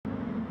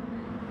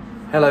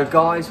Hello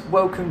guys,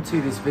 welcome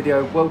to this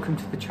video, welcome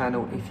to the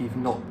channel if you've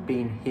not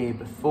been here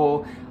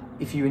before.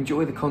 If you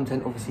enjoy the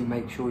content, obviously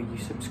make sure you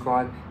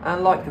subscribe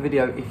and like the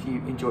video if you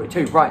enjoy it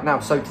too. Right now,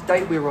 so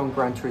today we're on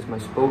Gran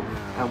Turismo Sport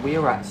and we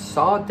are at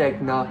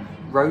Sardegna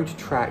Road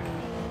Track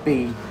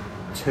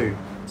B2.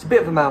 It's a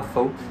bit of a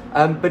mouthful,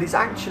 but it's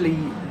actually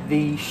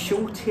the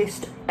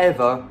shortest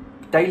ever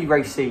daily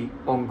race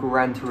on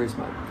Gran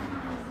Turismo.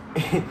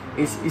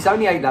 It's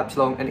only 8 laps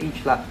long and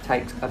each lap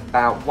takes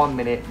about 1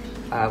 minute.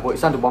 Well,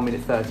 it's under 1 minute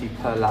 30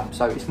 per lap,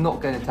 so it's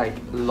not going to take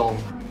long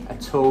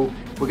at all.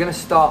 We're going to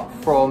start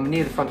from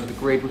near the front of the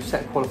grid. We've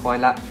set a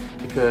qualifying lap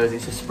because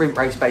it's a sprint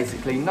race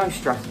basically, no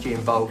strategy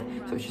involved,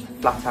 so it's just a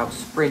flat out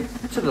sprint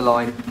to the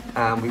line,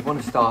 and we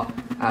want to start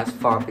as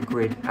far up the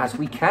grid as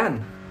we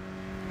can.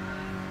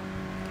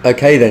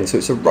 Okay then, so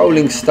it's a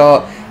rolling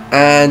start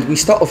and we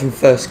start off in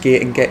first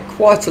gear and get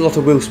quite a lot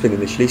of wheel spin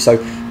initially, so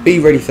be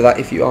ready for that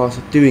if you are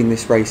doing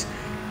this race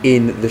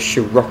in the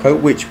Scirocco,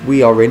 which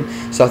we are in.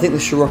 So I think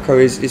the Scirocco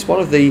is one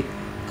of the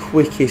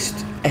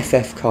quickest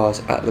FF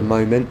cars at the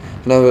moment.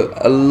 I know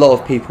a lot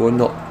of people are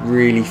not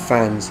really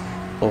fans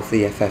of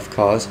the FF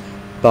cars,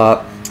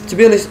 but to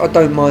be honest, I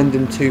don't mind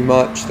them too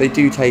much. They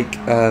do take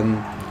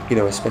you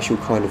know, a special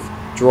kind of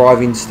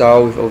driving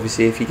style.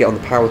 Obviously, if you get on the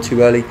power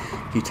too early,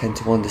 you tend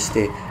to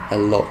understeer a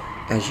lot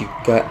as you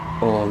get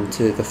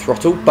onto the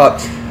throttle, but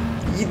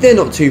they're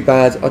not too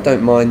bad. I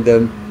don't mind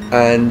them.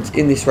 And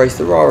in this race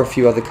there are a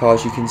few other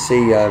cars. You can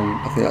see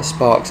I think that's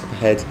Sparks up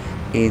ahead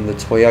in the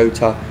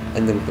Toyota,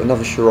 and then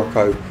another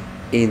Scirocco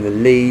in the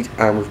lead,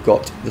 and we've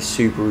got the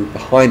Subaru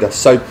behind us.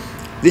 So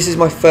this is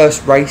my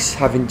first race,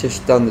 having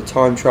just done the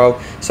time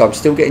trial, so I'm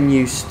still getting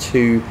used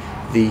to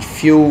the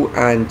fuel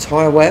and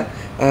tyre wear.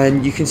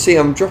 And you can see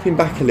I'm dropping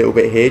back a little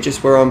bit here,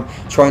 just where I'm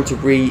trying to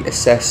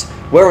reassess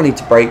where I need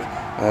to brake,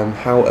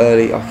 how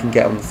early I can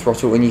get on the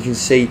throttle. And you can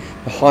see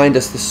behind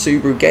us the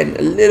Subaru getting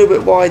a little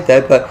bit wide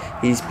there, but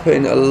he's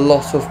putting a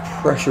lot of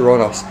pressure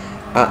on us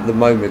at the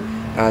moment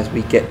as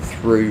we get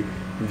through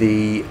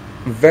the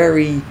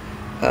very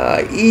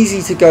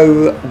easy to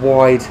go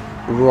wide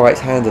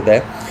right-hander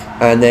there,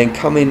 and then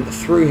coming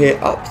through here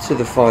up to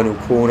the final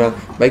corner,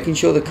 making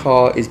sure the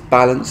car is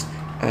balanced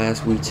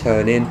as we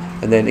turn in,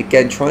 and then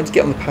again trying to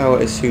get on the power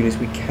as soon as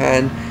we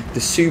can.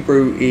 The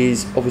Subaru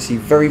is obviously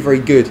very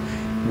good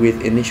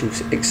with initial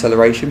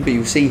acceleration, but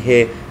you'll see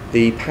here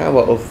the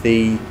power of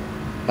the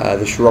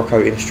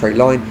Scirocco in a straight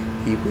line.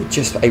 He was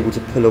just able to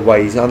pull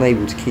away. He's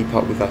unable to keep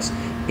up with us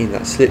in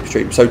that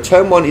slipstream. So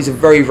turn 1 is a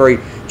very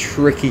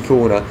tricky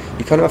corner.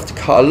 You kind of have to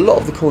cut a lot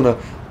of the corner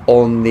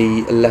on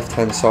the left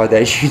hand side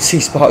there. As you can see,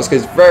 Sparks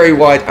goes very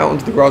wide out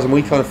onto the grass, and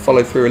we kind of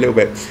follow through a little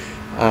bit.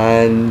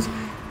 And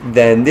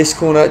then this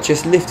corner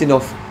just lifting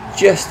off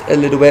just a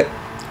little bit,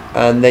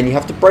 and then you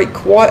have to brake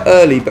quite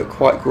early but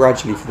quite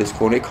gradually for this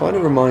corner. It kind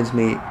of reminds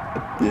me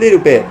a little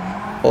bit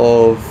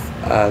of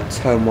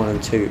turn 1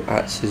 and 2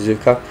 at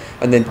Suzuka.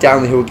 And then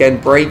down the hill again,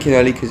 braking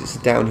early because it's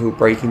a downhill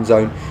braking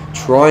zone,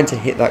 trying to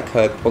hit that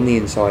curb on the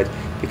inside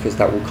because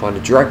that will kind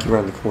of drag you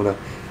around the corner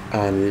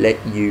and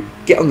let you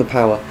get on the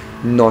power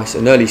nice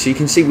and early. So you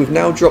can see we've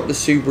now dropped the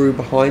Subaru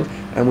behind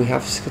and we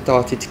have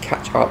started to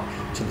catch up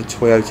to the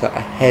Toyota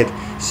ahead.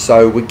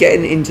 So we're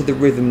getting into the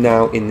rhythm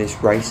now in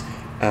this race,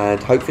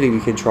 and hopefully we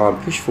can try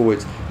and push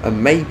forwards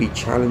and maybe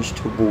challenge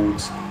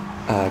towards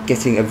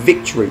getting a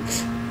victory.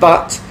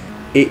 But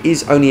it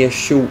is only a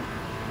short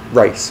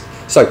race.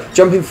 So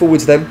jumping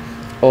forwards then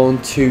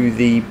onto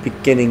the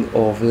beginning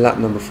of lap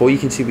number 4, you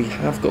can see we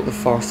have got the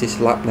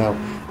fastest lap now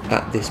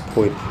at this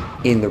point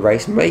in the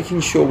race, making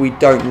sure we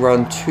don't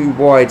run too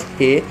wide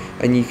here.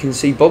 And you can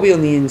see Bobby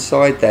on the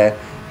inside there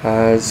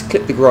has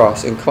clipped the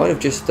grass and kind of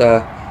just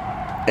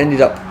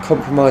ended up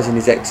compromising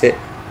his exit,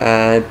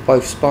 and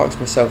both Sparks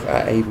and myself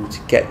are able to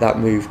get that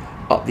move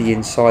up the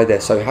inside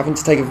there. So having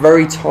to take a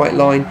very tight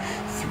line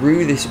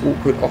through this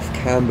awkward off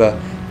camber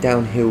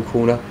downhill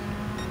corner,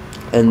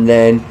 and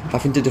then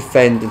having to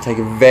defend and take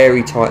a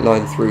very tight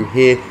line through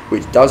here,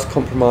 which does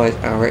compromise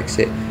our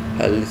exit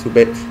a little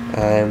bit.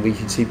 And we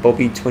can see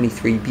Bobby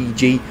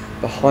 23BG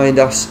behind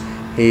us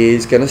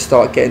is going to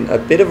start getting a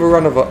bit of a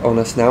run on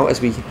us now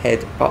as we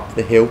head up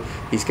the hill.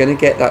 He's going to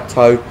get that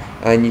toe,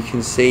 and you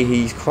can see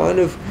he's kind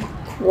of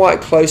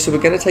quite close, so we're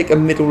going to take a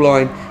middle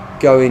line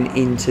going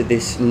into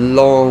this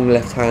long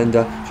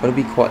left-hander, trying to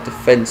be quite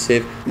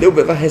defensive. A little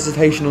bit of a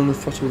hesitation on the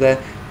throttle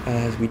there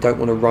as we don't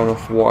want to run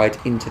off wide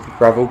into the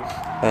gravel.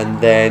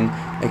 And then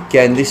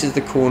again, this is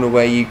the corner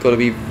where you've got to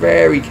be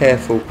very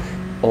careful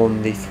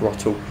on the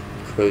throttle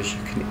because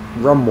you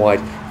can run wide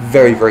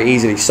very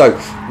easily.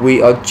 So we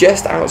are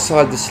just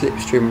outside the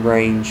slipstream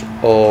range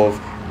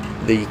of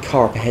the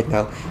car up ahead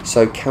now,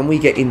 so can we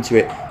get into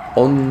it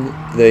on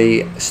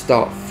the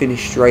start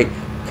finish straight,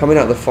 coming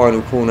out the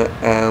final corner,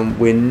 and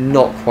we're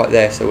not quite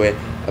there, so we're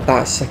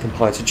about a second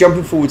behind. So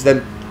jumping forwards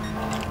then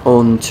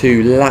on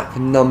to lap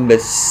number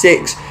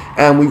 6,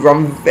 and we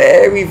run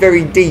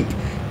very deep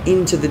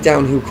into the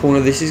downhill corner.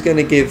 This is going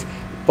to give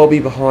Bobby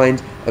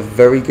behind a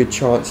very good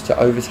chance to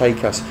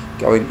overtake us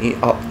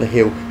going up the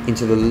hill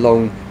into the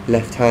long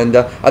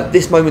left-hander. At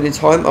this moment in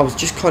time, I was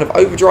just kind of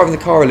overdriving the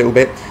car a little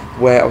bit,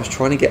 where I was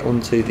trying to get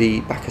onto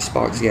the back of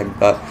Sparks again,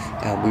 but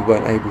we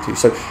weren't able to.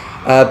 So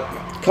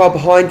car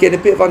behind, getting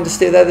a bit of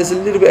understeer there. There's a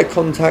little bit of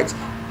contact,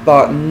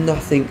 but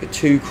nothing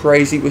too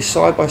crazy. We're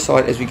side by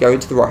side as we go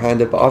into the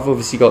right-hander, but I've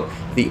obviously got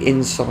the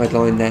inside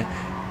line there,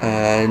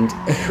 and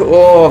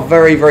oh,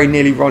 very, very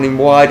nearly running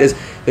wide as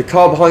the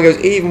car behind goes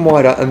even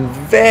wider and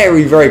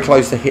very, very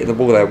close to hitting the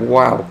ball there.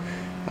 Wow.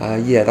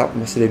 Yeah, that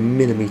must have been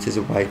millimetres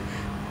away.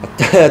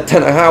 I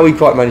don't know how he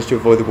quite managed to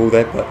avoid the ball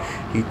there, but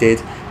he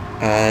did,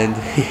 and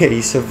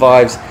he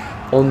survives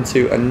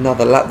onto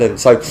another lap then.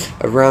 So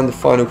around the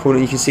final corner,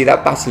 you can see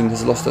that battling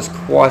has lost us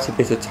quite a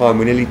bit of time.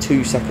 We're nearly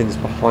 2 seconds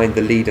behind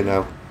the leader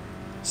now.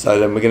 So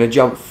then we're going to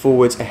jump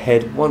forwards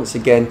ahead once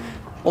again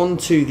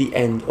onto the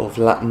end of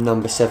lap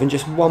number 7.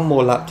 Just one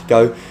more lap to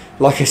go.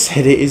 Like I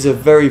said, it is a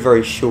very,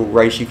 very short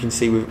race. You can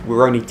see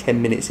we're only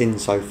 10 minutes in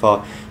so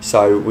far,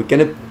 so we're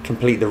going to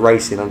complete the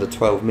race in under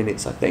 12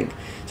 minutes, I think.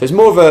 So it's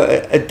more of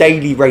a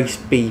daily race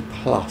B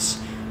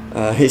plus.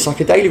 It's like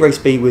a daily race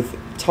B with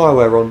tyre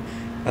wear on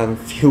and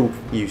fuel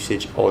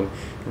usage on,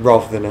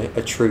 rather than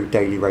a true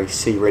daily race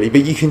C, really.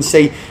 But you can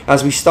see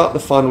as we start the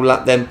final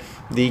lap then,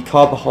 the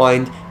car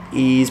behind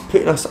is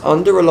putting us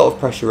under a lot of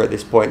pressure at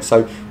this point,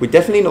 so we're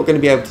definitely not going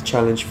to be able to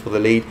challenge for the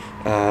lead,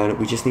 and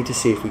we just need to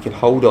see if we can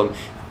hold on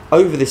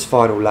over this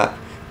final lap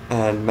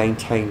and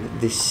maintain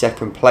this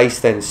second place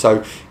then.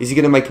 So is he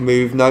going to make a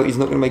move? No, he's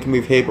not going to make a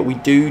move here, but we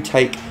do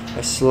take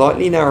a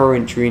slightly narrower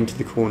entry into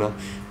the corner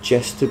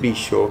just to be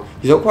sure.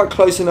 He's not quite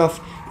close enough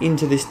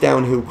into this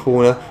downhill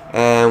corner,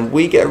 and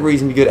we get a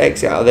reasonably good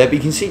exit out of there. But you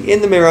can see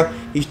in the mirror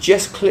he's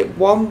just clipped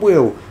one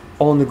wheel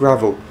on the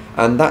gravel,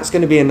 and that's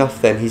going to be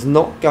enough then. He's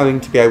not going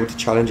to be able to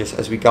challenge us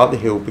as we go up the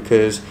hill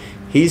because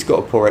he's got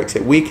a poor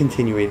exit. We're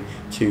continuing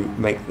to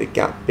make the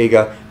gap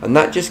bigger, and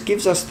that just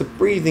gives us the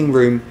breathing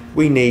room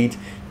we need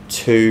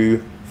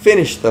to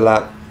finish the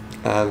lap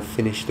and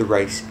finish the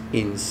race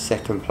in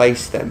second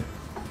place then.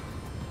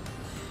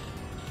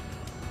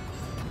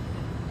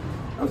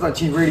 That was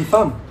actually really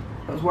fun.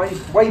 That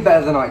was way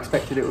better than I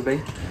expected it would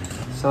be.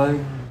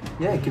 So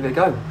yeah, give it a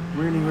go.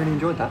 Really, really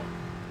enjoyed that.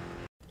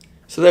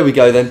 So there we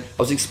go then.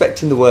 I was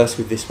expecting the worst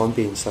with this one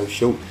being so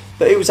short,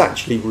 but it was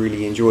actually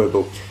really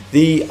enjoyable.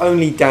 The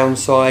only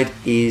downside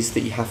is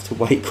that you have to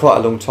wait quite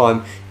a long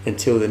time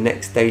until the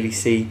next Daily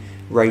C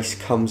race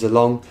comes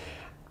along.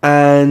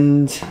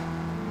 And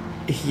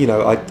you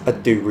know, I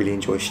do really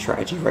enjoy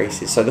strategy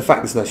races, so the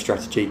fact there's no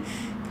strategy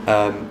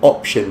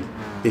option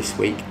this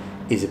week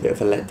is a bit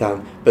of a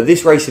letdown. But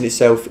this race in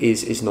itself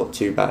is not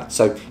too bad.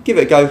 So give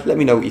it a go, let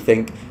me know what you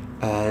think,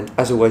 and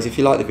as always, if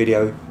you like the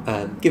video,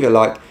 give it a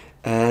like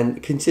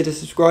and consider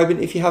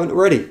subscribing if you haven't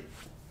already.